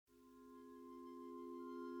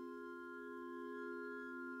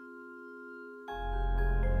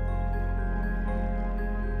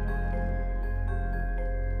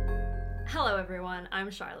Hello everyone,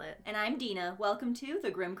 I'm Charlotte. And I'm Dina. Welcome to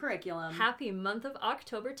the Grim Curriculum. Happy month of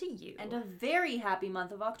October to you. And a very happy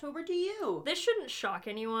month of October to you. This shouldn't shock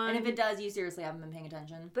anyone. And if it does, you seriously haven't been paying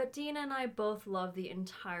attention. But Dina and I both love the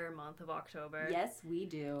entire month of October. Yes, we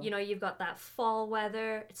do. You know, you've got that fall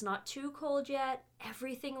weather, it's not too cold yet,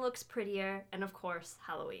 everything looks prettier, and of course,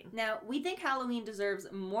 Halloween. Now, we think Halloween deserves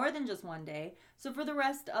more than just one day, so for the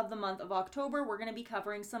rest of the month of October, we're going to be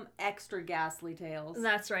covering some extra ghastly tales.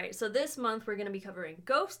 That's right. So this month we're going to be covering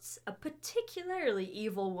ghosts, a particularly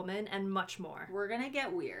evil woman, and much more. We're going to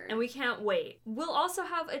get weird. And we can't wait. We'll also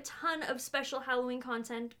have a ton of special Halloween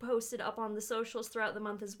content posted up on the socials throughout the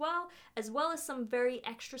month as well as some very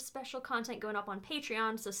extra special content going up on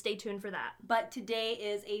Patreon, so stay tuned for that. But today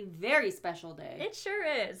is a very special day. It sure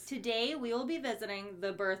is. Today we will be visiting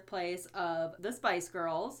the birthplace of the Spice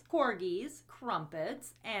Girls, Corgis,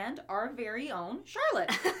 Crumpets, and our very own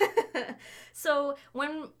Charlotte. So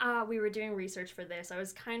when we were doing research for this, I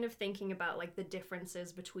was kind of thinking about like the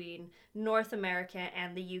differences between North America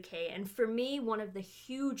and the UK. And for me, one of the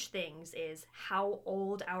huge things is how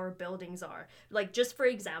old our buildings are. Like, just for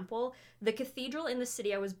example, the cathedral in the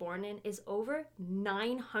city I was born in is over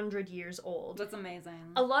 900 years old. That's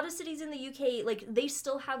amazing. A lot of cities in the UK, like, they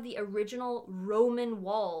still have the original Roman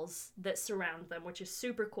walls that surround them, which is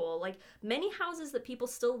super cool. Like, many houses that people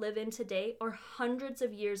still live in today are hundreds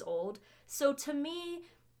of years old. So to me,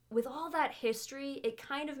 with all that history, it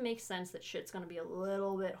kind of makes sense that shit's gonna be a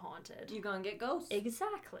little bit haunted. You're gonna get ghosts.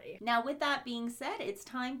 Exactly. Now, with that being said, it's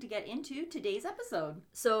time to get into today's episode.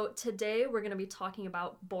 So today we're gonna be talking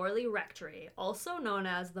about Borley Rectory, also known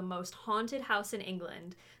as the most haunted house in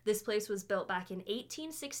England. This place was built back in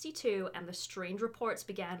 1862, and the strange reports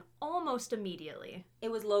began almost immediately.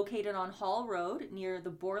 It was located on Hall Road near the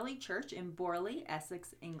Borley Church in Borley,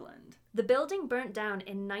 Essex, England. The building burnt down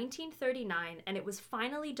in 1939 and it was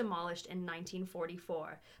finally demolished in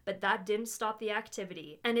 1944, but that didn't stop the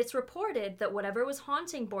activity, and it's reported that whatever was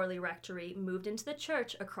haunting Borley Rectory moved into the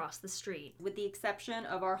church across the street. With the exception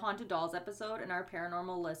of our Haunted Dolls episode and our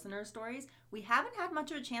paranormal listener stories, we haven't had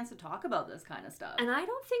much of a chance to talk about this kind of stuff. And I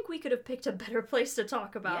don't think we could have picked a better place to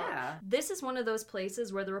talk about. Yeah. This is one of those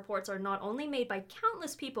places where the reports are not only made by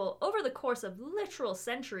countless people over the course of literal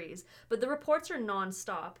centuries, but the reports are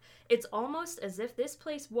non-stop. It's almost as if this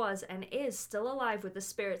place was and is still alive with the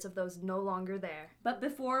spirits of those no longer there. But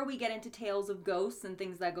before we get into tales of ghosts and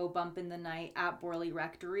things that go bump in the night at Borley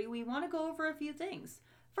Rectory, we want to go over a few things.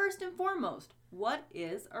 First and foremost, what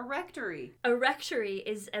is a rectory? A rectory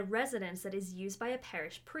is a residence that is used by a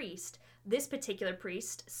parish priest. This particular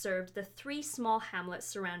priest served the 3 small hamlets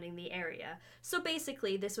surrounding the area. So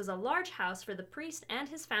basically, this was a large house for the priest and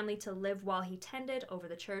his family to live while he tended over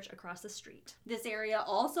the church across the street. This area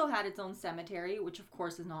also had its own cemetery, which of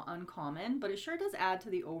course is not uncommon, but it sure does add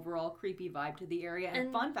to the overall creepy vibe to the area.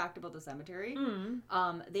 And fun fact about the cemetery,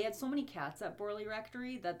 they had so many cats at Borley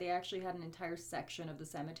Rectory that they actually had an entire section of the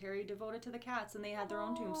cemetery devoted to the cats, and they had their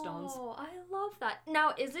own tombstones. Oh, I love that.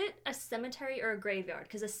 Now, is it a cemetery or a graveyard?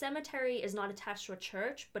 Because a cemetery is not attached to a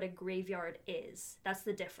church, but a graveyard is. That's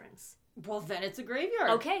the difference. Well, then it's a graveyard.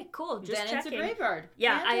 Okay, cool. Just then checking. It's a graveyard.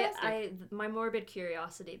 Yeah, Fantastic. my morbid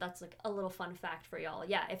curiosity, that's like a little fun fact for y'all.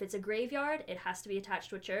 Yeah, if it's a graveyard, it has to be attached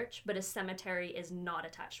to a church, but a cemetery is not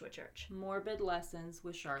attached to a church. Morbid lessons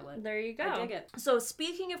with Charlotte. There you go. I dig it. So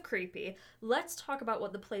speaking of creepy, let's talk about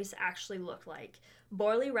what the place actually looked like.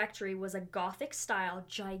 Borley Rectory was a Gothic-style,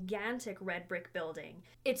 gigantic red brick building.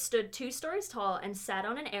 It stood 2 stories tall and sat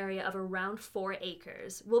on an area of around 4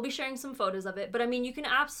 acres. We'll be sharing some photos of it, but I mean, you can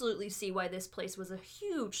absolutely see why this place was a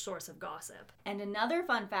huge source of gossip. And another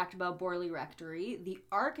fun fact about Borley Rectory, the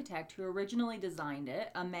architect who originally designed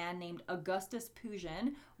it, a man named Augustus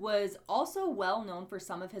Pugin, was also well known for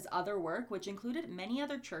some of his other work, which included many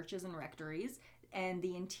other churches and rectories, and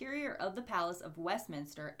the interior of the Palace of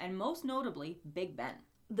Westminster, and most notably, Big Ben.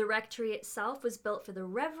 The rectory itself was built for the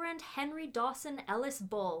Reverend Henry Dawson Ellis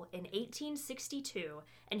Bull in 1862,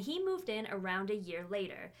 and he moved in around a year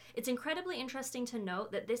later. It's incredibly interesting to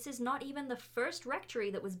note that this is not even the first rectory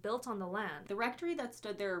that was built on the land. The rectory that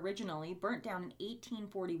stood there originally burnt down in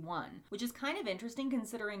 1841, which is kind of interesting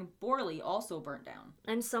considering Borley also burnt down.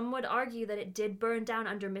 And some would argue that it did burn down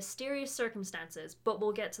under mysterious circumstances, but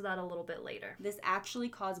we'll get to that a little bit later. This actually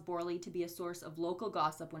caused Borley to be a source of local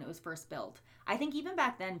gossip when it was first built. I think even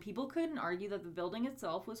back then, people couldn't argue that the building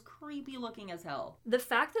itself was creepy looking as hell. The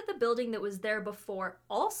fact that the building that was there before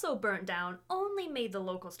also burnt down only made the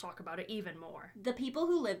locals talk about it even more. The people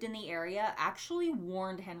who lived in the area actually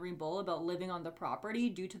warned Henry Bull about living on the property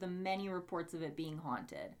due to the many reports of it being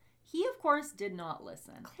haunted. He, of course, did not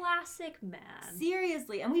listen. Classic man.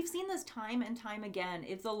 Seriously, and we've seen this time and time again.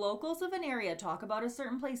 If the locals of an area talk about a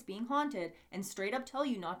certain place being haunted and straight up tell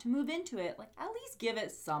you not to move into it, like, at least give it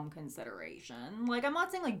some consideration. Like, I'm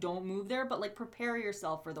not saying, like, don't move there, but, like, prepare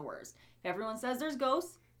yourself for the worst. If everyone says there's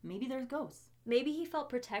ghosts, maybe there's ghosts. Maybe he felt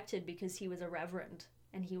protected because he was a reverend.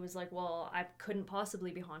 And he was like, well, I couldn't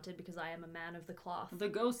possibly be haunted because I am a man of the cloth. The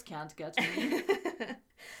ghost can't get to me.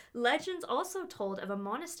 Legends also told of a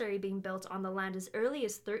monastery being built on the land as early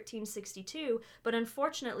as 1362, but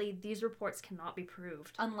unfortunately, these reports cannot be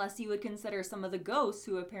proved. Unless you would consider some of the ghosts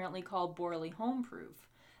who apparently call Borley home proof.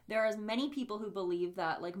 There are many people who believe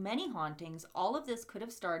that, like many hauntings, all of this could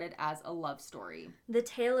have started as a love story. The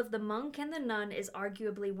tale of the monk and the nun is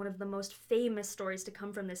arguably one of the most famous stories to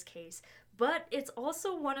come from this case, but it's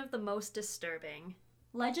also one of the most disturbing.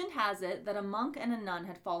 Legend has it that a monk and a nun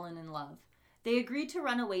had fallen in love. They agreed to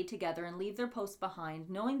run away together and leave their posts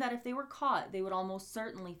behind, knowing that if they were caught, they would almost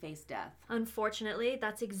certainly face death. Unfortunately,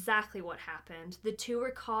 that's exactly what happened. The two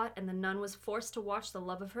were caught, and the nun was forced to watch the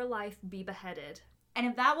love of her life be beheaded. And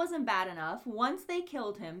if that wasn't bad enough, once they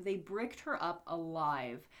killed him, they bricked her up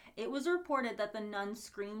alive. It was reported that the nun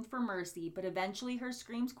screamed for mercy, but eventually her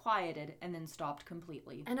screams quieted and then stopped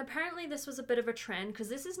completely. And apparently this was a bit of a trend, because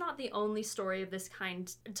this is not the only story of this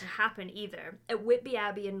kind to happen either. At Whitby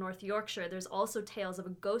Abbey in North Yorkshire, there's also tales of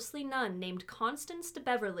a ghostly nun named Constance de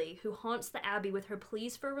Beverley who haunts the abbey with her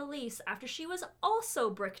pleas for release after she was also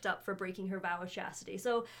bricked up for breaking her vow of chastity.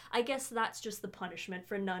 So I guess that's just the punishment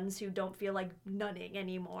for nuns who don't feel like nunning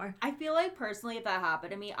anymore. I feel like personally if that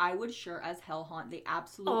happened to me, I would sure as hell haunt the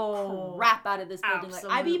absolute crap out of this building. Absolutely.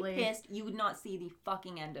 Like, I'd be pissed you would not see the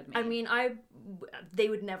fucking end of me. I mean, they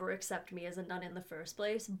would never accept me as a nun in the first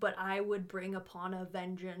place, but I would bring upon a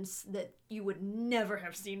vengeance that you would never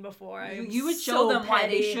have seen before. You would show them why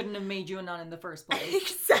they shouldn't have made you a nun in the first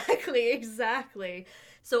place. Exactly.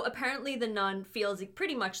 So apparently the nun feels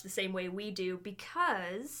pretty much the same way we do,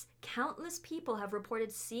 because countless people have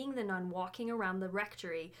reported seeing the nun walking around the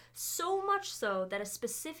rectory, so much so that a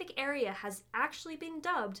specific area has actually been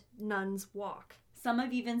dubbed Nun's Walk. Some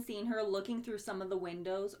have even seen her looking through some of the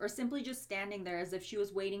windows or simply just standing there as if she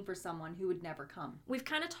was waiting for someone who would never come. We've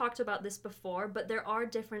kind of talked about this before, but there are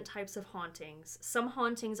different types of hauntings. Some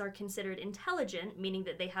hauntings are considered intelligent, meaning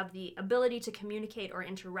that they have the ability to communicate or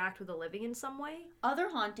interact with the living in some way. Other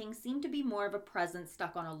hauntings seem to be more of a presence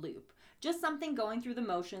stuck on a loop. Just something going through the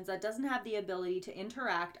motions that doesn't have the ability to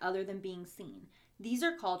interact other than being seen. These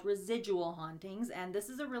are called residual hauntings, and this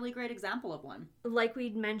is a really great example of one. Like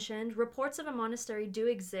we'd mentioned, reports of a monastery do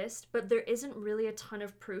exist, but there isn't really a ton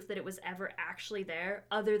of proof that it was ever actually there,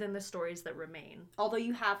 other than the stories that remain. Although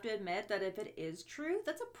you have to admit that if it is true,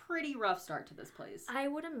 that's a pretty rough start to this place. I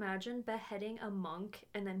would imagine beheading a monk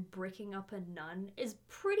and then bricking up a nun is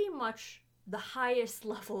pretty much the highest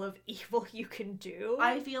level of evil you can do.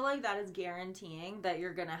 I feel like that is guaranteeing that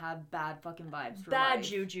you're gonna have bad fucking vibes for bad life.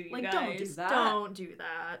 Juju, you like, guys. Don't do that. Don't do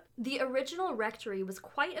that. The original rectory was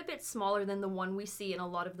quite a bit smaller than the one we see in a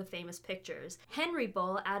lot of the famous pictures. Henry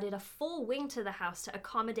Bull added a full wing to the house to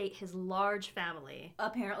accommodate his large family.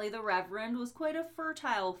 Apparently the Reverend was quite a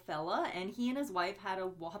fertile fella, and he and his wife had a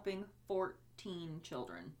whopping 14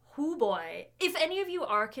 children. Hoo boy. If any of you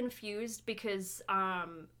are confused because,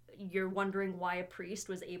 you're wondering why a priest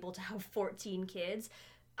was able to have 14 kids,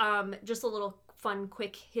 just a little fun,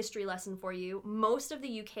 quick history lesson for you. Most of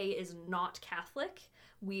the UK is not Catholic.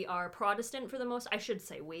 We are Protestant for the most, I should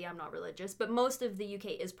say I'm not religious, but most of the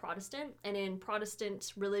UK is Protestant, and in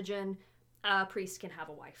Protestant religion, a priest can have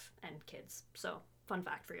a wife and kids. So, fun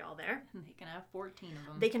fact for y'all there. They can have 14 of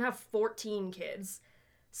them. They can have 14 kids.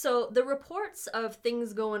 So the reports of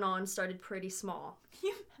things going on started pretty small.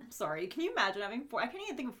 I'm sorry, can you imagine having I can't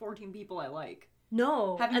even think of 14 people I like.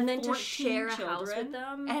 No. Having and then to share a house children with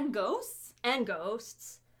them. And ghosts? And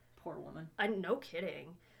ghosts. Poor woman. No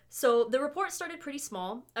kidding. So the report started pretty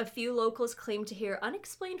small. A few locals claimed to hear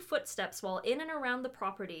unexplained footsteps while in and around the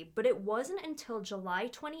property, but it wasn't until July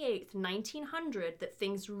 28th, 1900 that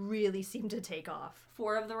things really seemed to take off.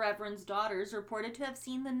 4 of the Reverend's daughters reported to have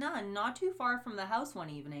seen the nun not too far from the house one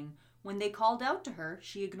evening. When they called out to her,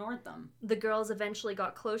 she ignored them. The girls eventually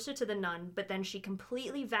got closer to the nun, but then she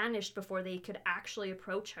completely vanished before they could actually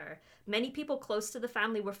approach her. Many people close to the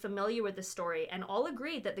family were familiar with the story, and all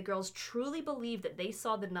agreed that the girls truly believed that they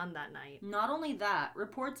saw the nun that night. Not only that,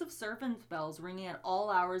 reports of servants' bells ringing at all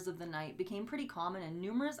hours of the night became pretty common, and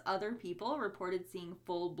numerous other people reported seeing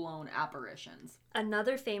full-blown apparitions.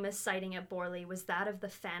 Another famous sighting at Borley was that of the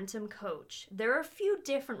Phantom Coach. There are a few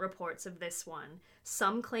different reports of this one.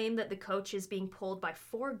 Some claim that the coach is being pulled by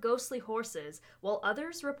 4 ghostly horses, while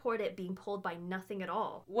others report it being pulled by nothing at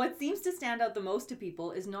all. What seems to stand out the most to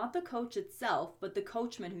people is not the coach itself, but the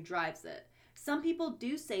coachman who drives it. Some people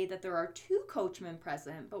do say that there are 2 coachmen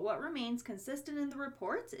present, but what remains consistent in the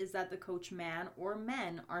reports is that the coachman or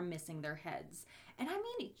men are missing their heads. And I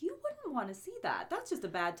mean, you wouldn't want to see that. That's just a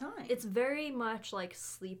bad time. It's very much like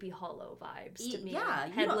Sleepy Hollow vibes to me. Yeah,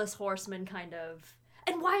 Headless Horseman kind of.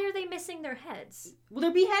 And why are they missing their heads? Well,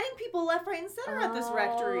 they're beheading people left, right, and center at this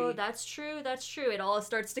rectory. Oh, that's true. It all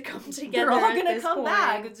starts to come together. They're all going to come point.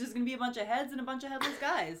 back. It's just going to be a bunch of heads and a bunch of headless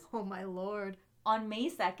guys. Oh, my lord. On May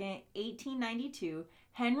 2nd, 1892,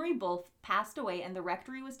 Henry Bull passed away and the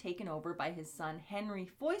rectory was taken over by his son Henry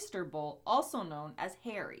Foister Bull, also known as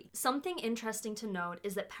Harry. Something interesting to note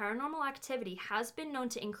is that paranormal activity has been known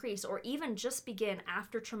to increase or even just begin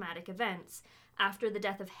after traumatic events. After the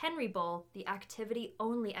death of Henry Bull, the activity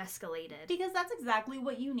only escalated. Because that's exactly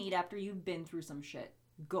what you need after you've been through some shit.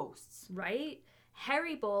 Ghosts. Right?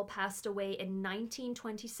 Harry Bull passed away in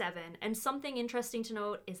 1927, and something interesting to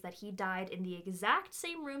note is that he died in the exact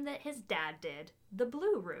same room that his dad did, the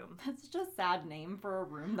Blue Room. That's such a sad name for a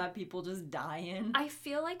room that people just die in. I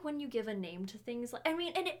feel like when you give a name to things, and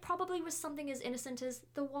it probably was something as innocent as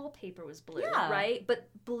the wallpaper was blue, right? But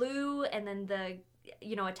blue and then the,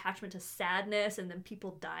 attachment to sadness and then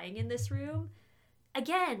people dying in this room.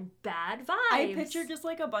 Again, bad vibes. I picture just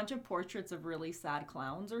like a bunch of portraits of really sad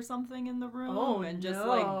clowns or something in the room. Oh, and just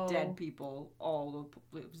like dead people.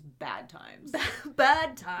 It was bad times.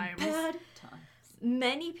 Bad times. Bad times.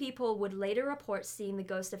 Many people would later report seeing the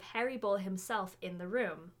ghost of Harry Bull himself in the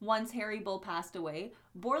room. Once Harry Bull passed away,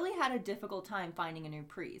 Borley had a difficult time finding a new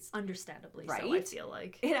priest. Understandably right? So, I feel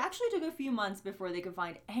like. It actually took a few months before they could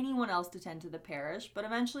find anyone else to tend to the parish, but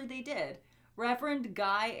eventually they did. Reverend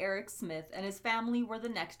Guy Eric Smith and his family were the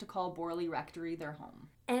next to call Borley Rectory their home.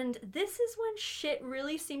 And this is when shit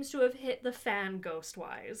really seems to have hit the fan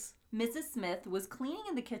ghost-wise. Mrs. Smith was cleaning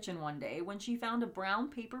in the kitchen one day when she found a brown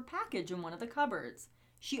paper package in one of the cupboards.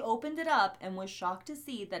 She opened it up and was shocked to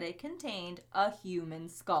see that it contained a human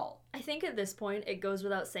skull. I think at this point it goes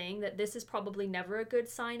without saying that this is probably never a good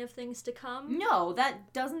sign of things to come. No,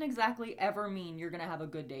 that doesn't exactly ever mean you're going to have a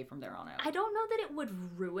good day from there on out. I don't know that it would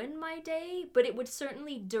ruin my day, but it would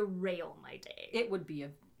certainly derail my day. It would be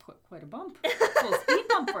quite a bump. A little speed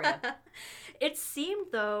bump for you. It seemed,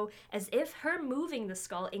 though, as if her moving the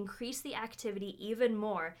skull increased the activity even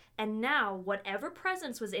more, and now whatever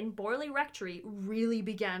presence was in Borley Rectory really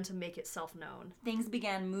began to make itself known. Things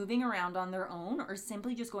began moving around on their own or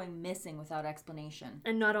simply just going missing without explanation.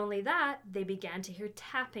 And not only that, they began to hear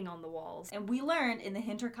tapping on the walls. And we learned in the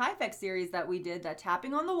Hinterkaifeck series that we did that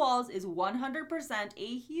tapping on the walls is 100%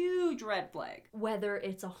 a huge red flag. Whether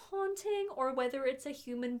it's a haunting or whether it's a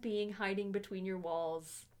human being hiding between your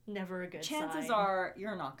walls. Never a good sign. Chances are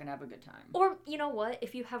you're not going to have a good time. Or, you know what?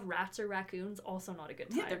 If you have rats or raccoons, also not a good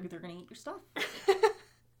time. Yeah, they're going to eat your stuff.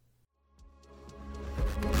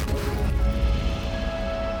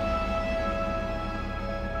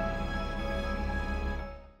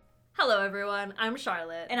 Hello everyone, I'm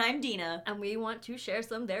Charlotte. And I'm Dina. And we want to share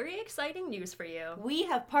some very exciting news for you. We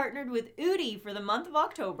have partnered with Udi for the month of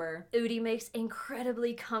October. Udi makes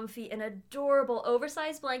incredibly comfy and adorable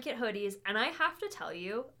oversized blanket hoodies, and I have to tell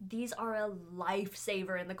you, these are a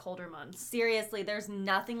lifesaver in the colder months. Seriously, there's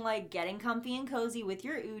nothing like getting comfy and cozy with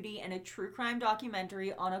your Udi and a true crime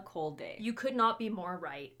documentary on a cold day. You could not be more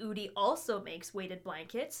right. Udi also makes weighted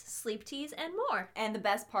blankets, sleep teas, and more. And the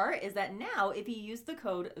best part is that now, if you use the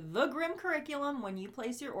code Grim Curriculum when you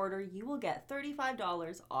place your order, you will get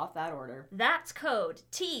 $35 off that order. That's code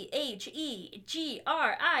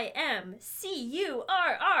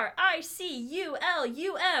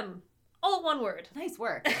THEGRIMCURRICULUM. All one word. Nice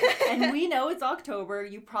work. And we know it's October.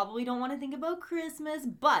 You probably don't want to think about Christmas,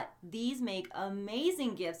 but these make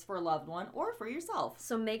amazing gifts for a loved one or for yourself.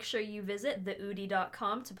 So make sure you visit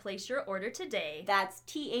theudi.com to place your order today. That's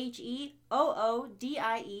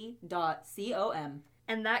THEOODIE.com.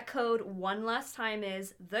 And that code, one last time,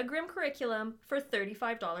 is The Grim Curriculum for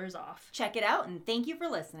 $35 off. Check it out, and thank you for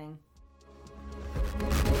listening.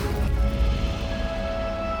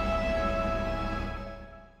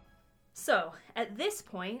 So, at this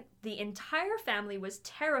point, the entire family was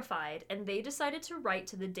terrified, and they decided to write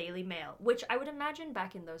to the Daily Mail, which I would imagine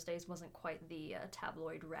back in those days wasn't quite the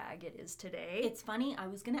tabloid rag it is today. It's funny, I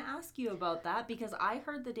was going to ask you about that, because I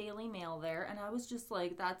heard the Daily Mail there, and I was just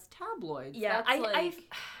like, that's tabloids. Yeah, that's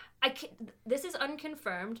this is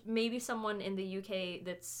unconfirmed. Maybe someone in the UK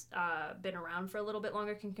that's been around for a little bit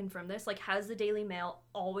longer can confirm this. Like, has the Daily Mail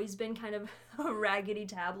always been kind of a raggedy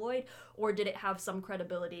tabloid, or did it have some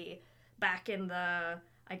credibility back in the,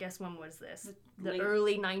 I guess, when was this? The late-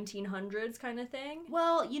 early 1900s kind of thing?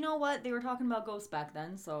 Well, you know what? They were talking about ghosts back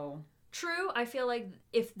then, so... True, I feel like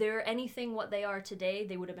if they're anything what they are today,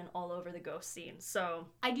 they would have been all over the ghost scene, so...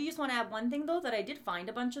 I do just want to add one thing, though, that I did find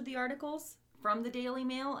a bunch of the articles from the Daily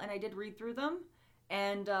Mail, and I did read through them,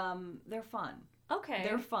 and they're fun. Okay.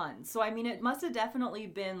 They're fun. So, I mean, it must have definitely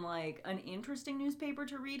been, like, an interesting newspaper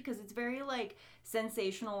to read, because it's very, like,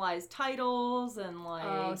 sensationalized titles, and, like...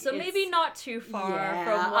 Oh, so maybe not too far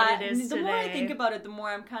from what it is the today. The more I think about it, the more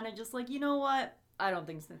I'm kind of just like, you know what? I don't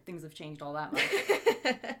think things have changed all that much.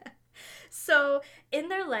 So, in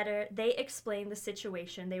their letter, they explained the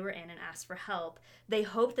situation they were in and asked for help. They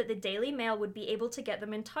hoped that the Daily Mail would be able to get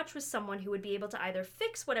them in touch with someone who would be able to either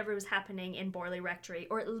fix whatever was happening in Borley Rectory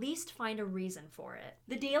or at least find a reason for it.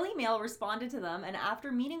 The Daily Mail responded to them, and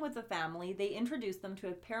after meeting with the family, they introduced them to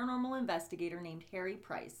a paranormal investigator named Harry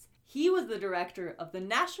Price. He was the director of the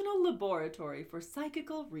National Laboratory for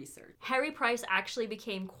Psychical Research. Harry Price actually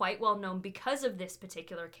became quite well known because of this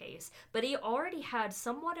particular case, but he already had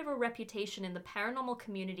somewhat of a reputation in the paranormal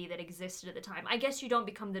community that existed at the time. I guess you don't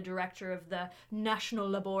become the director of the National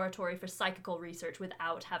Laboratory for Psychical Research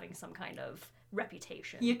without having some kind of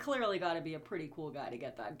reputation. You clearly got to be a pretty cool guy to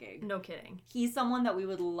get that gig. No kidding. He's someone that we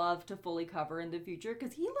would love to fully cover in the future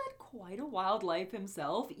because he led quite a wild life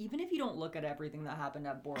himself, even if you don't look at everything that happened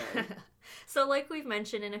at Borley. So like we've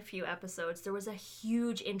mentioned in a few episodes, there was a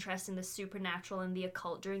huge interest in the supernatural and the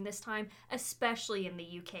occult during this time, especially in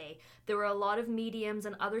the UK. There were a lot of mediums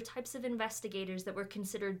and other types of investigators that were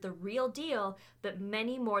considered the real deal, but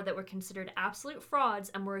many more that were considered absolute frauds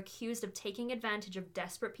and were accused of taking advantage of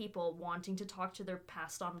desperate people wanting to talk to their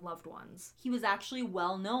passed on loved ones. He was actually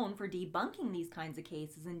well known for debunking these kinds of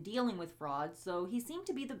cases and dealing with frauds, so he seemed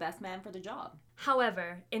to be the best man for the job.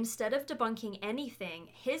 However, instead of debunking anything,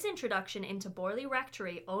 his introduction into Borley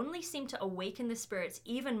Rectory only seemed to awaken the spirits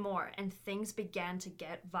even more, and things began to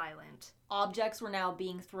get violent. Objects were now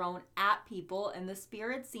being thrown at people, and the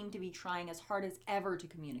spirits seemed to be trying as hard as ever to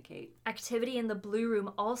communicate. Activity in the Blue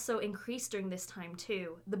Room also increased during this time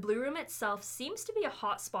too. The Blue Room itself seems to be a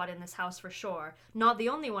hot spot in this house for sure. Not the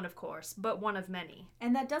only one, of course, but one of many.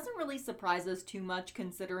 And that doesn't really surprise us too much,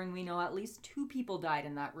 considering we know at least 2 people died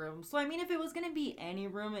in that room. So I mean, if it was going to be any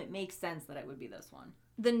room, it makes sense that it would be this one.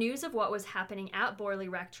 The news of what was happening at Borley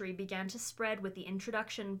Rectory began to spread with the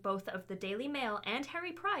introduction both of the Daily Mail and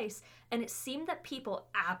Harry Price, and it seemed that people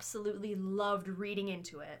absolutely loved reading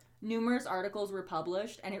into it. Numerous articles were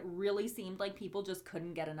published, and it really seemed like people just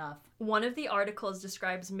couldn't get enough. One of the articles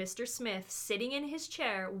describes Mr. Smith sitting in his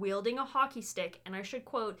chair, wielding a hockey stick, and I should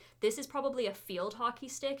quote, "This is probably a field hockey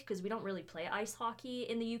stick, because we don't really play ice hockey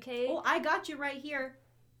in the UK. Oh, I got you right here.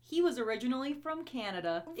 He was originally from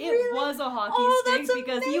Canada. Really? It was a hockey stick that's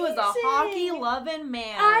because he was a amazing. hockey-loving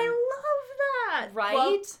man. I love that! Right?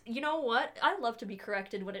 Well, you know what? I love to be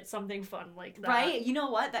corrected when it's something fun like that. Right? You know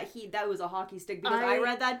what? That was a hockey stick because I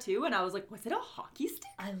read that too, and I was like, was it a hockey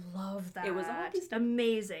stick? I love that. It was a hockey stick.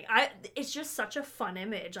 Amazing. It's just such a fun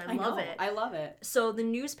image. I love it. I love it. So the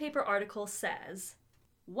newspaper article says,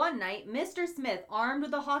 one night, Mr. Smith, armed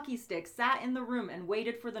with a hockey stick, sat in the room and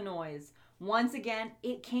waited for the noise. Once again,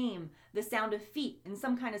 it came, the sound of feet and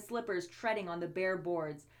some kind of slippers treading on the bare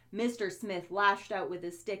boards. Mr. Smith lashed out with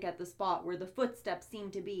his stick at the spot where the footsteps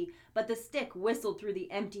seemed to be, but the stick whistled through the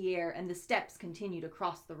empty air and the steps continued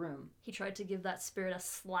across the room. He tried to give that spirit a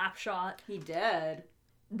slap shot. He did.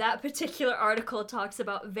 That particular article talks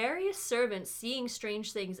about various servants seeing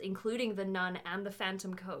strange things, including the nun and the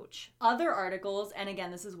phantom coach. Other articles, and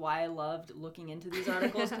again, this is why I loved looking into these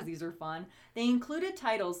articles because these are fun, they included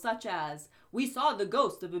titles such as, "We saw the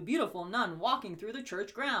ghost of a beautiful nun walking through the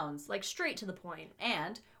church grounds." Like, straight to the point.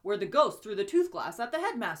 And, "Where the ghost threw the tooth glass at the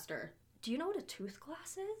headmaster." Do you know what a tooth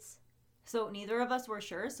glass is? So neither of us were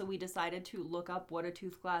sure, so we decided to look up what a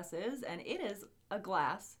tooth glass is, and it is a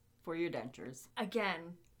glass for your dentures.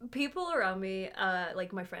 Again, people around me,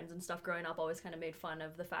 like my friends and stuff growing up, always kind of made fun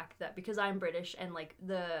of the fact that because I'm British and like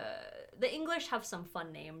the English have some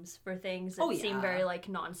fun names for things that seem very like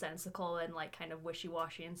nonsensical and like kind of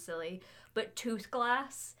wishy-washy and silly. But tooth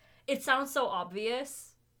glass, it sounds so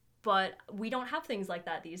obvious, but we don't have things like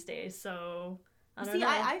that these days, so I don't know.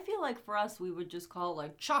 I feel like for us we would just call it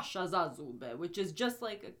like chasha zazube, which is just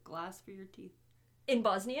like a glass for your teeth. In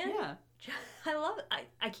Bosnian? Yeah. I love it.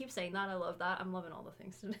 I keep saying that. I love that. I'm loving all the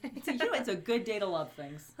things today. So, it's a good day to love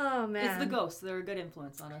things. Oh, man. It's the ghosts. They're a good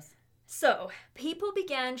influence on us. So, people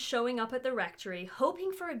began showing up at the rectory,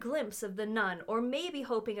 hoping for a glimpse of the nun, or maybe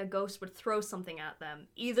hoping a ghost would throw something at them.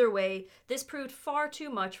 Either way, this proved far too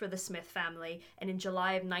much for the Smith family, and in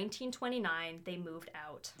July of 1929, they moved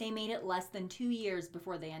out. They made it less than 2 years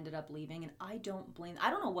before they ended up leaving, and I don't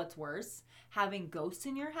know what's worse, having ghosts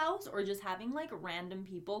in your house or just having like random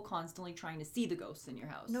people constantly trying to see the ghosts in your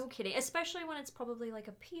house. No kidding, especially when it's probably like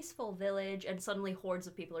a peaceful village and suddenly hordes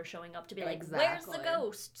of people are showing up to be like, where's the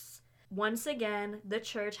ghosts? Once again, the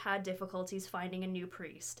church had difficulties finding a new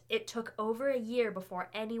priest. It took over a year before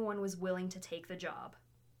anyone was willing to take the job.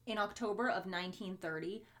 In October of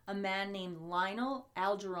 1930, a man named Lionel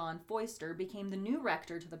Algernon Foister became the new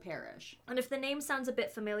rector to the parish. And if the name sounds a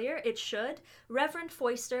bit familiar, it should. Reverend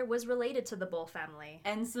Foister was related to the Bull family.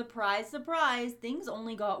 And surprise, surprise, things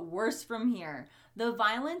only got worse from here. The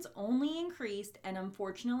violence only increased, and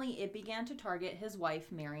unfortunately, it began to target his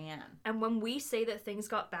wife, Marianne. And when we say that things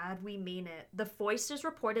got bad, we mean it. The Foisters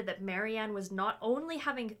reported that Marianne was not only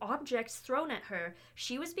having objects thrown at her,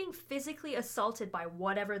 she was being physically assaulted by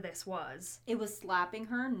whatever this was. It was slapping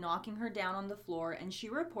her, knocking her down on the floor, and she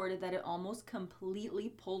reported that it almost completely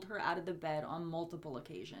pulled her out of the bed on multiple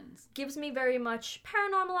occasions. Gives me very much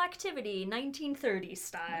Paranormal Activity, 1930s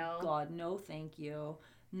style. Oh God, no thank you.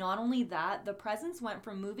 Not only that, the presence went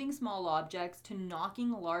from moving small objects to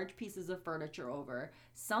knocking large pieces of furniture over.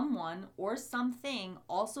 Someone or something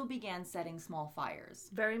also began setting small fires.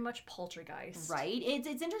 Very much poltergeist. Right?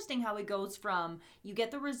 It's interesting how it goes from, you get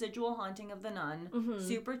the residual haunting of the nun,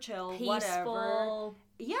 super chill, peaceful, whatever.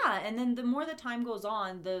 Yeah, and then the more the time goes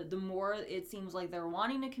on, the more it seems like they're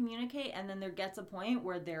wanting to communicate, and then there gets a point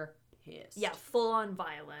where they're pissed. Yeah, full-on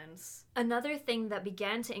violence. Another thing that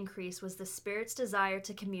began to increase was the spirit's desire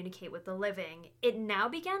to communicate with the living. It now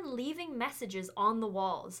began leaving messages on the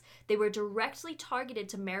walls. They were directly targeted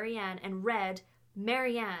to Marianne and read,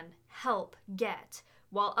 "Marianne, help, get,"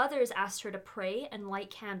 while others asked her to pray and light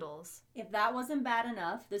candles. If that wasn't bad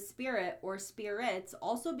enough, the spirit or spirits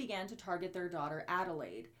also began to target their daughter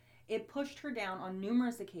Adelaide. It pushed her down on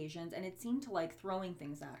numerous occasions, and it seemed to like throwing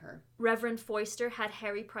things at her. Reverend Foister had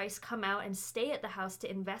Harry Price come out and stay at the house to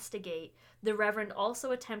investigate. The Reverend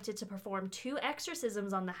also attempted to perform 2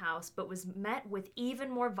 exorcisms on the house, but was met with even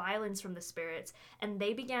more violence from the spirits, and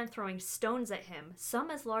they began throwing stones at him, some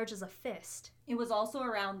as large as a fist. It was also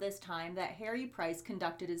around this time that Harry Price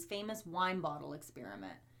conducted his famous wine bottle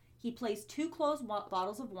experiment. He placed 2 closed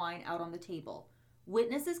bottles of wine out on the table.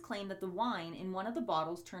 Witnesses claim that the wine in one of the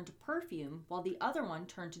bottles turned to perfume, while the other one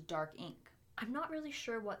turned to dark ink. I'm not really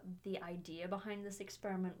sure what the idea behind this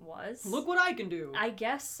experiment was. Look what I can do! I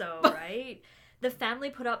guess so, right? The family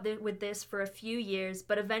put up with this for a few years,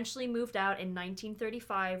 but eventually moved out in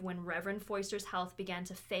 1935 when Reverend Foister's health began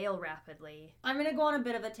to fail rapidly. I'm going to go on a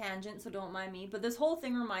bit of a tangent, so don't mind me, but this whole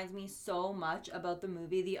thing reminds me so much about the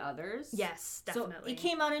movie The Others. Yes, definitely. So it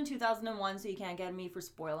came out in 2001, so you can't get me for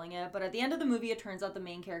spoiling it, but at the end of the movie, it turns out the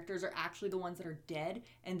main characters are actually the ones that are dead,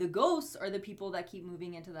 and the ghosts are the people that keep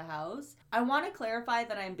moving into the house. I want to clarify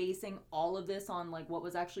that I'm basing all of this on like what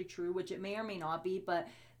was actually true, which it may or may not be, but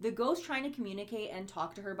the ghost trying to communicate and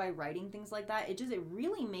talk to her by writing things like that, it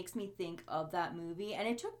really makes me think of that movie. And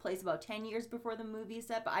it took place about 10 years before the movie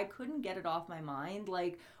set, but I couldn't get it off my mind.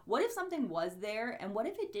 Like, what if something was there, and what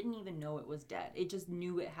if it didn't even know it was dead? It just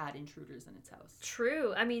knew it had intruders in its house.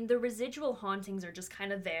 True. I mean, the residual hauntings are just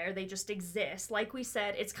kind of there. They just exist. Like we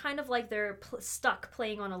said, it's kind of like they're stuck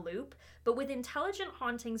playing on a loop. But with intelligent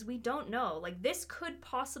hauntings, we don't know. Like, this could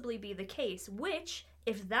possibly be the case, which,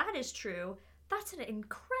 if that is true, that's an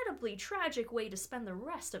incredibly tragic way to spend the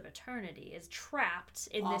rest of eternity, is trapped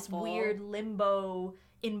in this weird limbo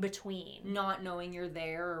in between. Not knowing you're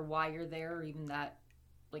there or why you're there or even that,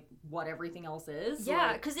 like, what everything else is.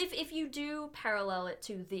 Yeah, because if you do parallel it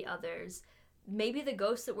to The Others, maybe the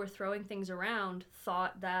ghosts that were throwing things around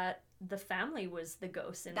thought that the family was the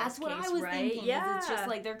ghosts in this case, right? That's what I was thinking. Yeah. It's just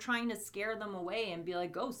like they're trying to scare them away and be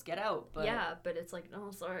like, ghosts, get out. But yeah, but it's like,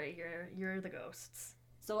 oh, sorry, you're the ghosts.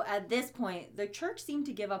 So at this point, the church seemed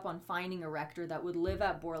to give up on finding a rector that would live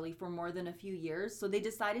at Borley for more than a few years, so they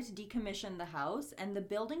decided to decommission the house, and the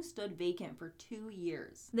building stood vacant for 2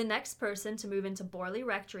 years. The next person to move into Borley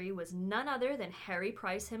Rectory was none other than Harry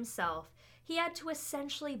Price himself. He had to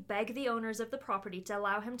essentially beg the owners of the property to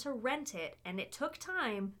allow him to rent it, and it took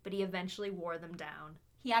time, but he eventually wore them down.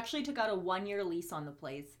 He actually took out a 1-year lease on the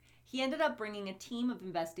place. He ended up bringing a team of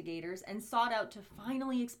investigators and sought out to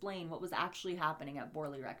finally explain what was actually happening at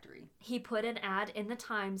Borley Rectory. He put an ad in the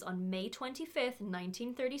Times on May 25th,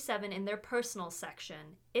 1937 in their personal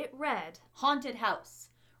section. It read, "Haunted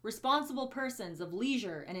house. Responsible persons of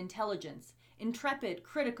leisure and intelligence, intrepid,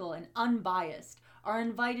 critical, and unbiased, are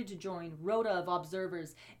invited to join rota of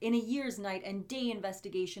observers in a year's night and day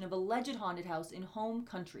investigation of alleged haunted house in home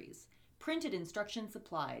countries. Printed instructions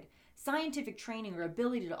supplied. Scientific training or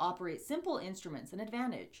ability to operate simple instruments an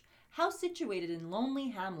advantage. House situated in lonely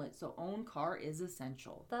hamlet, so own car is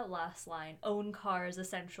essential. That last line, own car is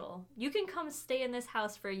essential. You can come stay in this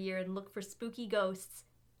house for a year and look for spooky ghosts,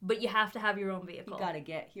 but you have to have your own vehicle. You gotta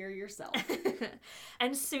get here yourself.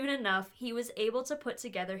 And soon enough, he was able to put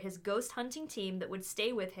together his ghost hunting team that would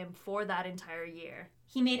stay with him for that entire year.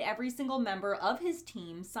 He made every single member of his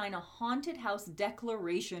team sign a haunted house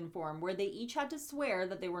declaration form where they each had to swear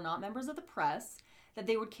that they were not members of the press, that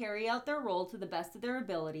they would carry out their role to the best of their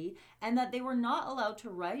ability, and that they were not allowed to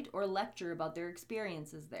write or lecture about their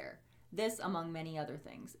experiences there. This, among many other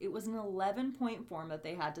things. It was an 11-point form that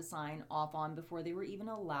they had to sign off on before they were even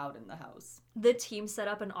allowed in the house. The team set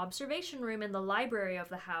up an observation room in the library of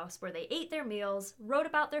the house where they ate their meals, wrote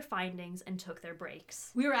about their findings, and took their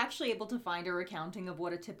breaks. We were actually able to find a recounting of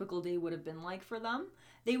what a typical day would have been like for them.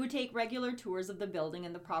 They would take regular tours of the building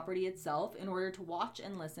and the property itself in order to watch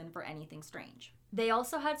and listen for anything strange. They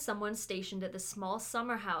also had someone stationed at the small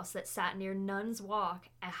summer house that sat near Nun's Walk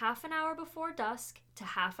a half an hour before dusk to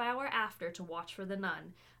half hour after to watch for the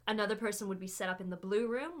nun. Another person would be set up in the blue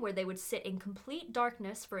room where they would sit in complete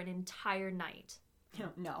darkness for an entire night.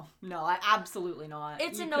 No, absolutely not.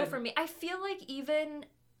 It's a no for me. I feel like even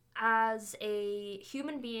as a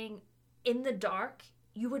human being in the dark,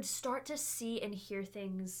 you would start to see and hear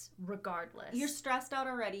things regardless. You're stressed out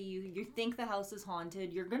already. You think the house is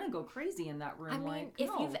haunted. You're going to go crazy in that room. I mean, if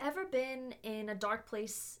you've ever been in a dark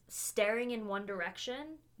place staring in one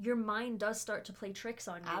direction, your mind does start to play tricks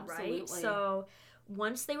on you, Absolutely. Right? So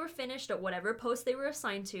once they were finished at whatever post they were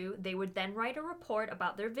assigned to, they would then write a report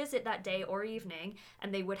about their visit that day or evening,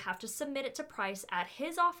 and they would have to submit it to Price at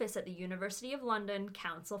his office at the University of London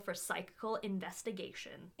Council for Psychical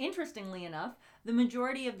Investigation. Interestingly enough, the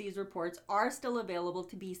majority of these reports are still available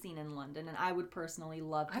to be seen in London, and I would personally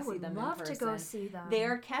love to see them in person. I would love to go see them. They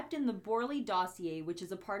are kept in the Borley dossier, which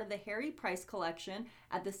is a part of the Harry Price collection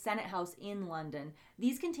at the Senate House in London.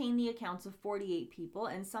 These contain the accounts of 48 people,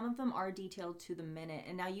 and some of them are detailed to the minute.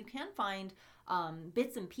 And now you can find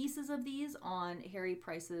bits and pieces of these on Harry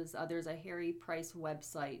Price's, there's a Harry Price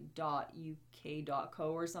website,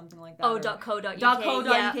 .uk.co or something like that. Oh, .co.uk.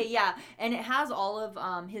 .co.uk, yeah. And it has all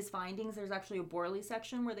of his findings. There's actually a Borley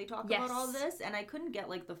section where they talk about all this, and I couldn't get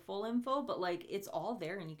like the full info, but like it's all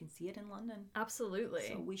there and you can see it in London. Absolutely.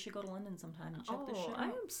 So we should go to London sometime and check this shit out. I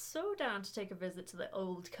am so down to take a visit to the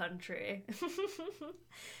old country.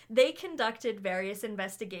 They conducted various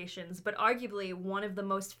investigations, but arguably one of the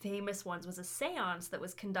most famous ones was a seance that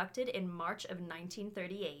was conducted in March of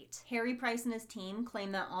 1938. Harry Price and his team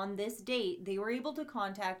claim that on this date, they were able to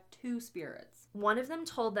contact two spirits. One of them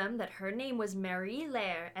told them that her name was Marie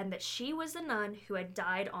Lair and that she was the nun who had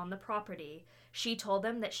died on the property. She told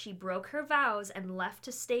them that she broke her vows and left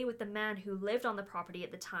to stay with the man who lived on the property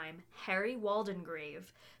at the time, Harry Waldengrave.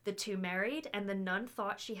 The two married, and the nun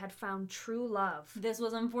thought she had found true love. This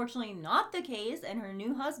was unfortunately not the case, and her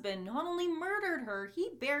new husband not only murdered her, he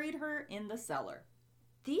buried her in the cellar.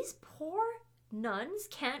 These poor nuns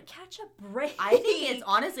can't catch a break. I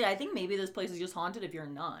think maybe this place is just haunted if you're a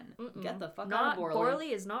nun. Get the fuck out of Borley.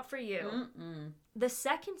 Borley is not for you. The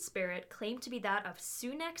second spirit claimed to be that of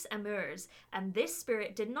Sunex Amurs, and this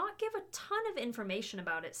spirit did not give a ton of information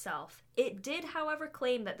about itself. It did, however,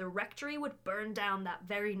 claim that the rectory would burn down that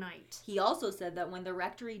very night. He also said that when the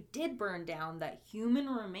rectory did burn down, that human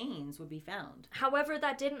remains would be found. However,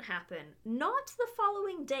 that didn't happen. Not the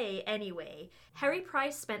following day, anyway. Harry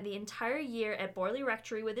Price spent the entire year at Borley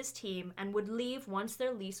Rectory with his team and would leave once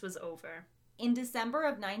their lease was over. In December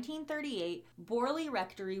of 1938, Borley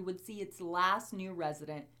Rectory would see its last new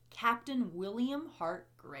resident, Captain William Hart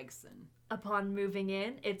Gregson. Upon moving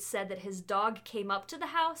in, it's said that his dog came up to the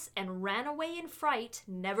house and ran away in fright,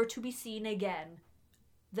 never to be seen again.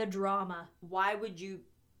 The drama. Why would you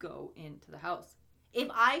go into the house? If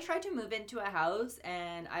I tried to move into a house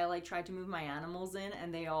and I tried to move my animals in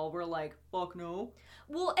and they all were like, fuck no.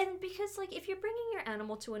 Well, and because if you're bringing your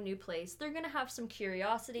animal to a new place, they're going to have some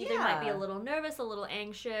curiosity. Yeah. They might be a little nervous, a little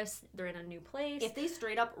anxious. They're in a new place. If they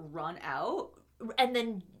straight up run out and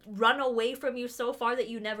then run away from you so far that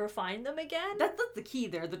you never find them again. That's the key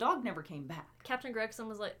there. The dog never came back. Captain Gregson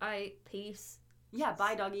was like, peace. Yeah,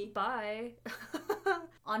 bye, doggy. Bye.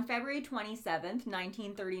 On February 27th,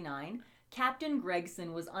 1939, Captain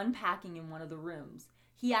Gregson was unpacking in one of the rooms.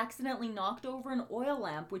 He accidentally knocked over an oil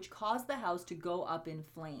lamp, which caused the house to go up in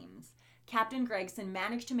flames. Captain Gregson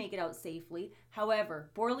managed to make it out safely.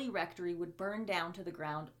 However, Borley Rectory would burn down to the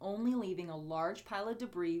ground, only leaving a large pile of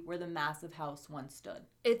debris where the massive house once stood.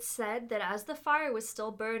 It's said that as the fire was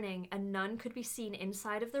still burning, a nun could be seen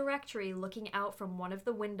inside of the rectory looking out from one of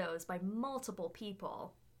the windows by multiple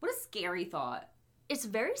people. What a scary thought. It's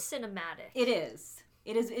very cinematic. It is.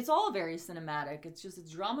 It's all very cinematic. It's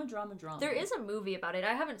drama. There is a movie about it.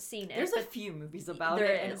 I haven't seen it. There's a few movies about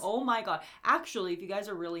it. And oh my god. Actually, if you guys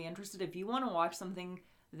are really interested, if you want to watch something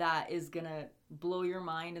that is gonna blow your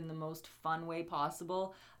mind in the most fun way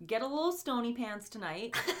possible, get a little stony pants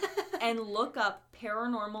tonight and look up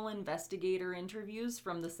paranormal investigator interviews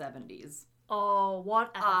from the 70s. Oh,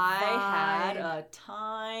 what a I had a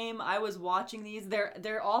time. I was watching these.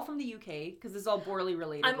 They're all from the UK because it's all Borley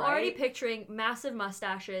related. I'm already picturing massive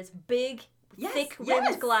mustaches, big, thick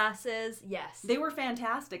rimmed glasses. Yes. They were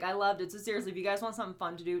fantastic. I loved it. So seriously, if you guys want something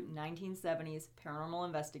fun to do, 1970s paranormal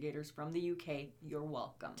investigators from the UK, you're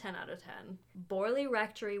welcome. 10 out of 10. Borley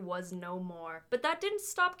Rectory was no more. But that didn't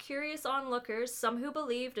stop curious onlookers, some who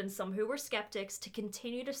believed and some who were skeptics, to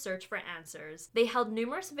continue to search for answers. They held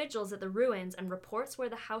numerous vigils at the ruins, and reports where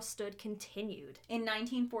the house stood continued. In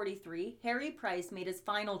 1943, Harry Price made his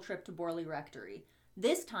final trip to Borley Rectory.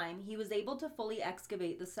 This time, he was able to fully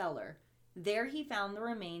excavate the cellar. There he found the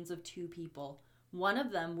remains of 2 people. One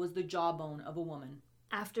of them was the jawbone of a woman.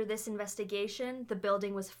 After this investigation, the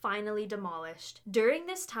building was finally demolished. During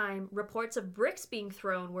this time, reports of bricks being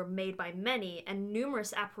thrown were made by many, and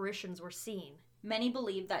numerous apparitions were seen. Many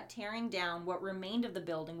believed that tearing down what remained of the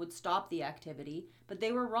building would stop the activity, but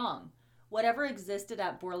they were wrong. Whatever existed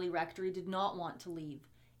at Borley Rectory did not want to leave.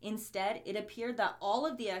 Instead, it appeared that all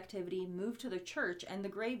of the activity moved to the church and the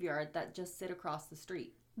graveyard that just sit across the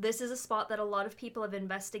street. This is a spot that a lot of people have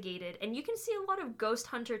investigated, and you can see a lot of ghost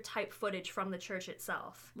hunter type footage from the church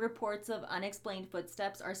itself. Reports of unexplained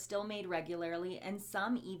footsteps are still made regularly, and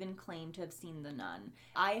some even claim to have seen the nun.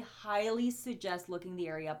 I highly suggest looking the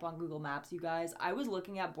area up on Google Maps, you guys. I was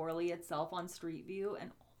looking at Borley itself on Street View, and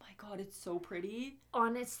oh my god, it's so pretty.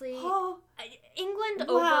 Honestly, England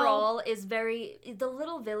Wow. overall is the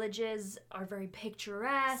little villages are very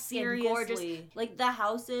picturesque Seriously. and gorgeous. Like, the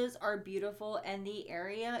houses are beautiful, and the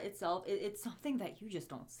area itself, it's something that you just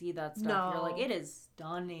don't see that stuff. No. You're like, it is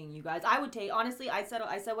stunning, you guys. I would take, honestly, I said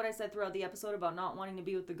what I said throughout the episode about not wanting to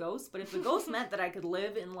be with the ghosts, but if the ghost meant that I could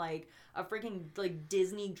live in, like, a freaking, like,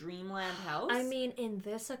 Disney dreamland house. I mean, in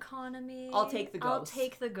this economy, I'll take the ghost. I'll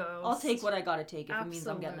take the ghost. I'll take what I gotta take if Absolutely. it means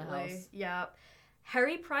I'm getting a house. Yeah.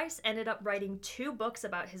 Harry Price ended up writing 2 books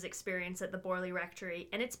about his experience at the Borley Rectory,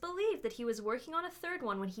 and it's believed that he was working on a 3rd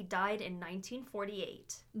one when he died in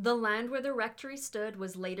 1948. The land where the rectory stood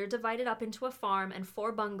was later divided up into a farm and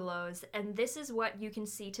 4 bungalows, and this is what you can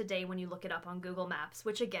see today when you look it up on Google Maps,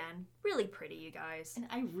 which again, really pretty, you guys. And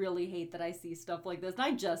I really hate that I see stuff like this, and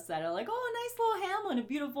I just said it, like, oh, a nice little hamlet, a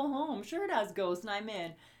beautiful home, sure it has ghosts, and I'm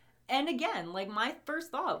in. And again, like, my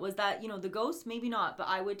first thought was that, you know, the ghost, maybe not, but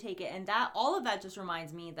I would take it. And that, all of that just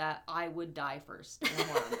reminds me that I would die first in a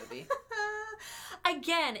horror movie.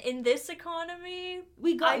 Again, in this economy,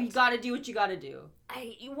 you gotta do what you gotta do.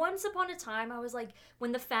 Once upon a time, I was like,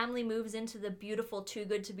 when the family moves into the beautiful Too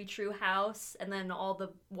Good to Be True house, and then all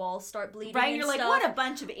the walls start bleeding, right? And You're stuff, like, what a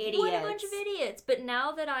bunch of idiots! What a bunch of idiots! But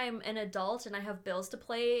now that I'm an adult and I have bills to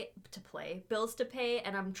pay,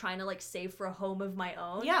 and I'm trying to, like, save for a home of my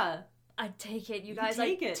own. Yeah, I take it, you guys.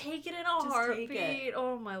 Take it in a Just heartbeat.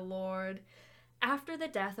 Oh my lord. After the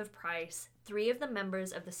death of Price, 3 of the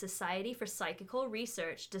members of the Society for Psychical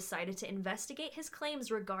Research decided to investigate his claims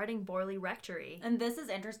regarding Borley Rectory. And this is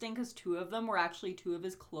interesting because 2 of them were actually 2 of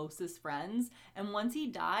his closest friends. And once he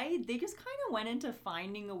died, they just kind of went into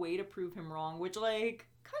finding a way to prove him wrong, which, like,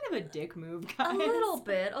 kind of a dick move, guys. A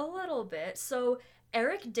little bit. So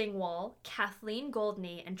Eric Dingwall, Kathleen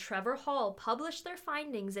Goldney, and Trevor Hall published their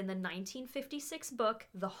findings in the 1956 book,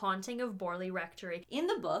 The Haunting of Borley Rectory. In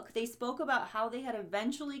the book, they spoke about how they had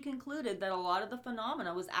eventually concluded that a lot of the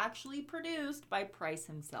phenomena was actually produced by Price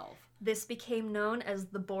himself. This became known as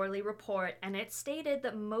the Borley Report, and it stated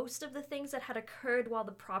that most of the things that had occurred while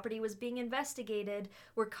the property was being investigated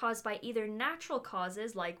were caused by either natural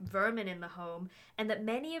causes, like vermin in the home, and that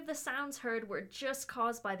many of the sounds heard were just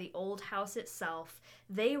caused by the old house itself.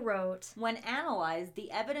 They wrote, when analyzed, the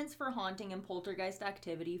evidence for haunting and poltergeist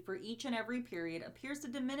activity for each and every period appears to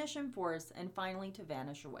diminish in force and finally to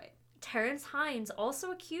vanish away. Terence Hines also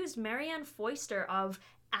accused Marianne Foister of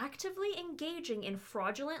actively engaging in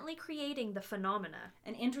fraudulently creating the phenomena.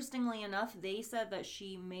 And interestingly enough, they said that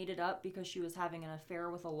she made it up because she was having an affair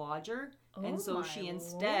with a lodger. And so she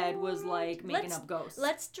instead was like making up ghosts.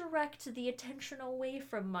 Let's direct the attention away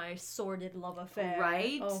from my sordid love affair.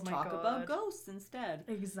 Right? Oh my Talk God. about ghosts instead.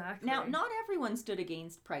 Exactly. Now, not everyone stood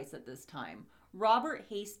against Price at this time. Robert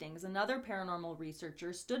Hastings, another paranormal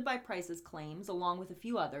researcher, stood by Price's claims along with a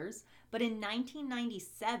few others, but in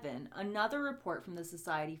 1997, another report from the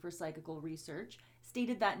Society for Psychical Research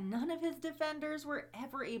stated that none of his defenders were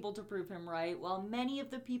ever able to prove him right, while many of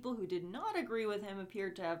the people who did not agree with him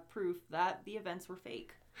appeared to have proof that the events were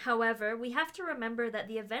fake. However, we have to remember that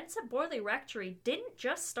the events at Borley Rectory didn't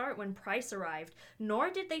just start when Price arrived, nor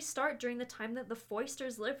did they start during the time that the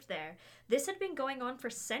Foysters lived there. This had been going on for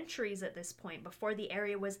centuries at this point before the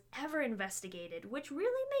area was ever investigated, which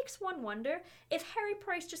really makes one wonder if Harry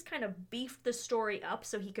Price just kind of beefed the story up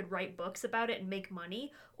so he could write books about it and make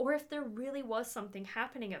money, or if there really was something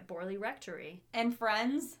happening at Borley Rectory. And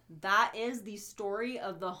friends, that is the story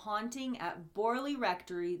of the haunting at Borley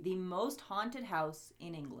Rectory, the most haunted house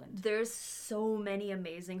in England. There's so many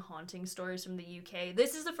amazing haunting stories from the UK.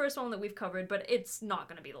 This is the first one that we've covered, but it's not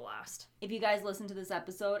going to be the last. If you guys listened to this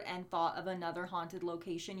episode and thought of another haunted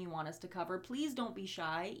location you want us to cover, please don't be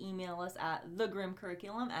shy. Email us at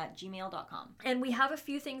thegrimcurriculum@gmail.com. And we have a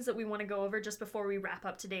few things that we want to go over just before we wrap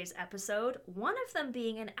up today's episode. One of them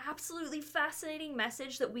being an absolutely fascinating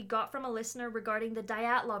message that we got from a listener regarding the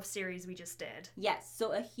Dyatlov series we just did. Yes,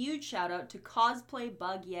 so a huge shout out to Cosplay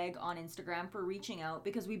Bug Yeg on Instagram for reaching out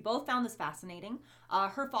because we both found this fascinating.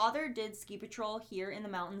 Her father did ski patrol here in the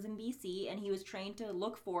mountains in BC, and he was trained to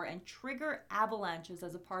look for and trigger avalanches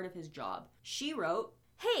as a part of his job. She wrote,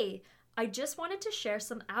 "Hey, I just wanted to share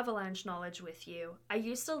some avalanche knowledge with you. I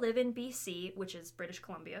used to live in BC, which is British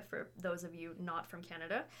Columbia for those of you not from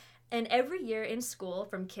Canada, and every year in school,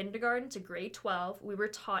 from kindergarten to grade 12, we were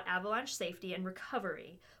taught avalanche safety and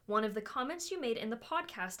recovery. One of the comments you made in the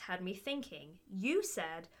podcast had me thinking. You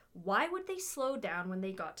said, why would they slow down when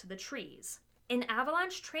they got to the trees? In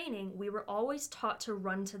avalanche training, we were always taught to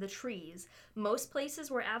run to the trees. Most places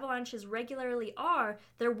where avalanches regularly are,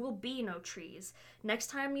 there will be no trees. Next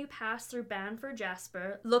time you pass through Banff,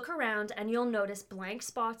 Jasper, look around and you'll notice blank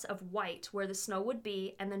spots of white where the snow would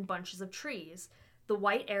be and then bunches of trees. The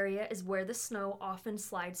white area is where the snow often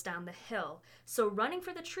slides down the hill. So running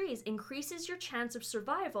for the trees increases your chance of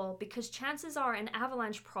survival because chances are an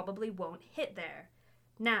avalanche probably won't hit there.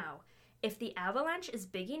 Now, if the avalanche is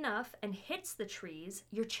big enough and hits the trees,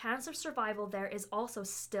 your chance of survival there is also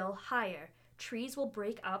still higher. Trees will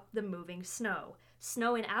break up the moving snow.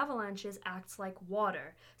 Snow in avalanches acts like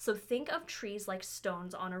water, so think of trees like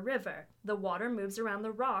stones on a river. The water moves around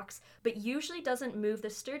the rocks, but usually doesn't move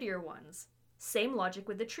the sturdier ones. Same logic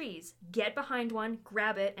with the trees. Get behind one,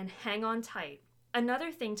 grab it, and hang on tight.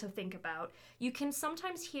 Another thing to think about, you can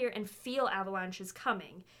sometimes hear and feel avalanches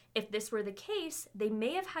coming. If this were the case, they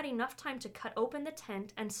may have had enough time to cut open the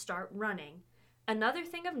tent and start running. Another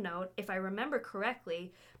thing of note, if I remember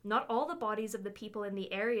correctly, not all the bodies of the people in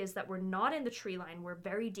the areas that were not in the tree line were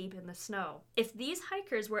very deep in the snow. If these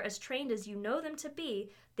hikers were as trained as you know them to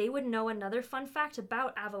be, they would know another fun fact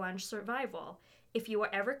about avalanche survival. If you are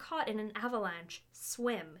ever caught in an avalanche,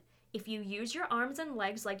 swim. If you use your arms and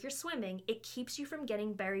legs like you're swimming, it keeps you from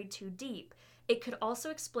getting buried too deep. It could also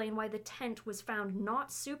explain why the tent was found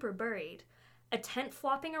not super buried. A tent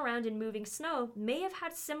flopping around in moving snow may have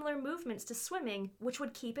had similar movements to swimming, which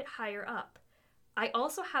would keep it higher up. I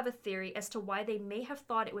also have a theory as to why they may have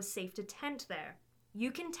thought it was safe to tent there.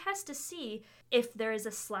 You can test to see if there is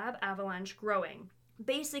a slab avalanche growing.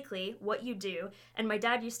 Basically, what you do, and my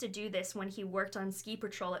dad used to do this when he worked on ski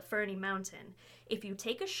patrol at Ferny Mountain, if you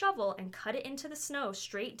take a shovel and cut it into the snow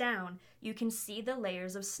straight down, you can see the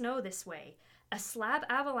layers of snow this way. A slab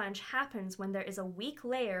avalanche happens when there is a weak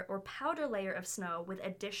layer or powder layer of snow with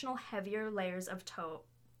additional heavier layers of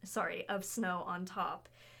snow on top.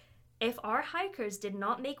 If our hikers did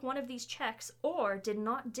not make one of these checks or did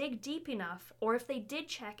not dig deep enough, or if they did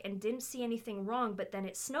check and didn't see anything wrong but then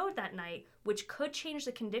it snowed that night, which could change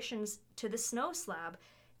the conditions to the snow slab,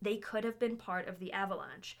 they could have been part of the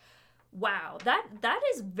avalanche. Wow, that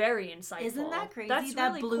is very insightful. Isn't that crazy? That's that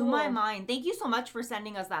really blew cool. my mind. Thank you so much for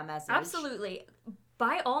sending us that message. Absolutely.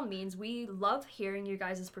 By all means, we love hearing your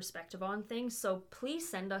guys' perspective on things, so please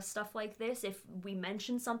send us stuff like this if we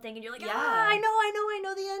mention something and you're like, I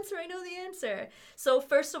know the answer. So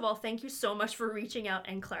first of all, thank you so much for reaching out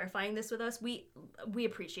and clarifying this with us. We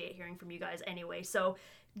appreciate hearing from you guys anyway, so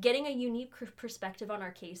getting a unique perspective on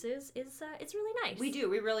our cases is it's really nice. We do.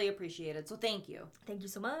 We really appreciate it, so thank you. Thank you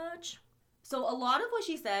so much. So a lot of what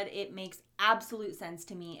she said, it makes absolute sense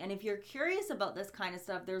to me. And if you're curious about this kind of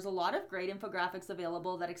stuff, there's a lot of great infographics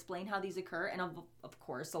available that explain how these occur. And of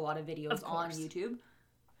course, a lot of videos on YouTube.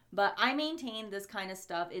 But I maintain this kind of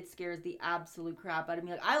stuff, it scares the absolute crap out of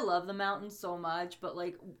me. Like, I love the mountains so much, but,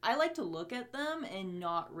 like, I like to look at them and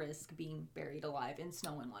not risk being buried alive in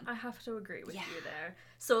snow in one. I have to agree with you there.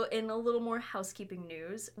 So in a little more housekeeping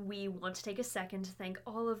news, we want to take a second to thank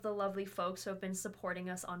all of the lovely folks who have been supporting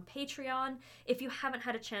us on Patreon. If you haven't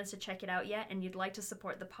had a chance to check it out yet and you'd like to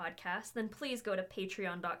support the podcast, then please go to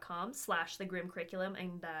patreon.com/thegrimcurriculum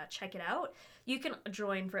and check it out. You can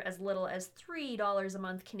join for as little as $3 a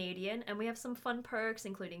month Canadian, and we have some fun perks,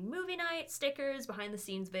 including movie night, stickers,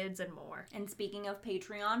 behind-the-scenes vids, and more. And speaking of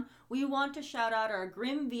Patreon, we want to shout out our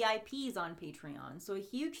Grim VIPs on Patreon. So a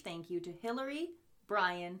huge thank you to Hillary,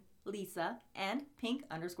 Brian, Lisa, and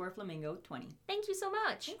Pink_Flamingo20. Thank you so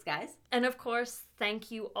much. Thanks, guys. And of course,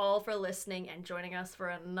 thank you all for listening and joining us for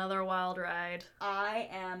another wild ride. I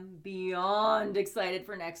am beyond excited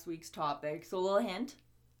for next week's topic. So a little hint.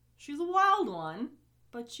 She's a wild one,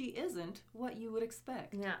 but she isn't what you would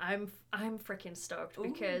expect. Yeah, I'm freaking stoked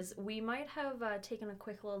because we might have taken a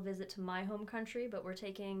quick little visit to my home country, but we're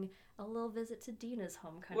taking a little visit to Dina's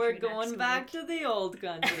home country. We're going back to the old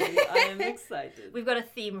country. I am excited. We've got a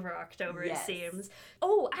theme for October, It seems.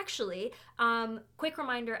 Oh, actually, quick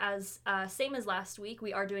reminder, as same as last week,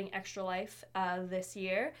 we are doing Extra Life this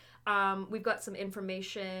year. We've got some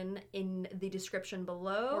information in the description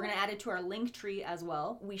below. We're going to add it to our link tree as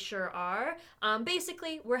well. We sure are.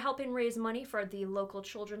 Basically, we're helping raise money for the local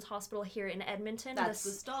children's hospital here in Edmonton. That's the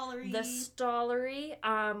Stollery. The Stollery.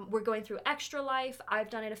 We're going through Extra Life. I've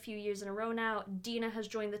done it a few years in a row now. Dina has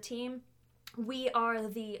joined the team. We are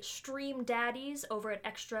the Stream Daddies over at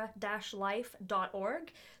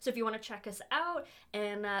extra-life.org. So if you want to check us out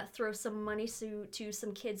and throw some money to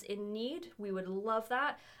some kids in need, we would love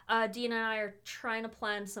that. Dina and I are trying to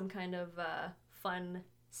plan some kind of fun,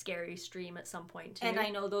 scary stream at some point too. And I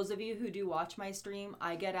know those of you who do watch my stream,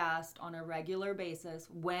 I get asked on a regular basis,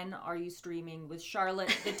 when are you streaming with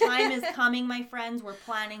Charlotte? The time is coming, my friends. We're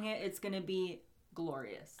planning it. It's going to be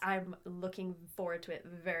glorious. I'm looking forward to it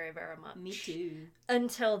very, very much. Me too.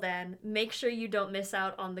 Until then, make sure you don't miss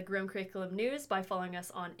out on the Grim Curriculum news by following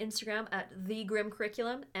us on Instagram at The Grim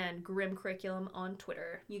Curriculum and Grim Curriculum on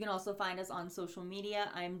Twitter. You can also find us on social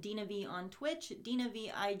media. I'm Dina V on Twitch, Dina V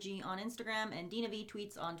IG on Instagram, and Dina V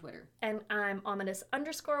tweets on Twitter. And I'm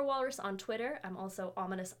ominous_walrus on Twitter. I'm also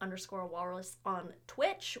ominous_walrus on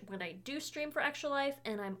Twitch when I do stream for Extra Life,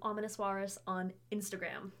 and I'm ominous walrus on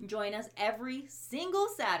Instagram. Join us every single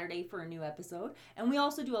Saturday for a new episode, and we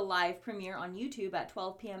also do a live premiere on YouTube at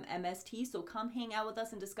 12 p.m. MST, so come hang out with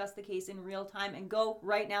us and discuss the case in real time, and go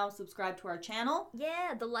right now subscribe to our channel.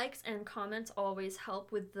 Yeah, the likes and comments always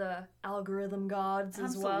help with the algorithm gods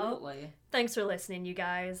as well. Absolutely. Thanks for listening, you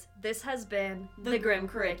guys. This has been The Grim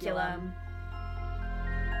Curriculum.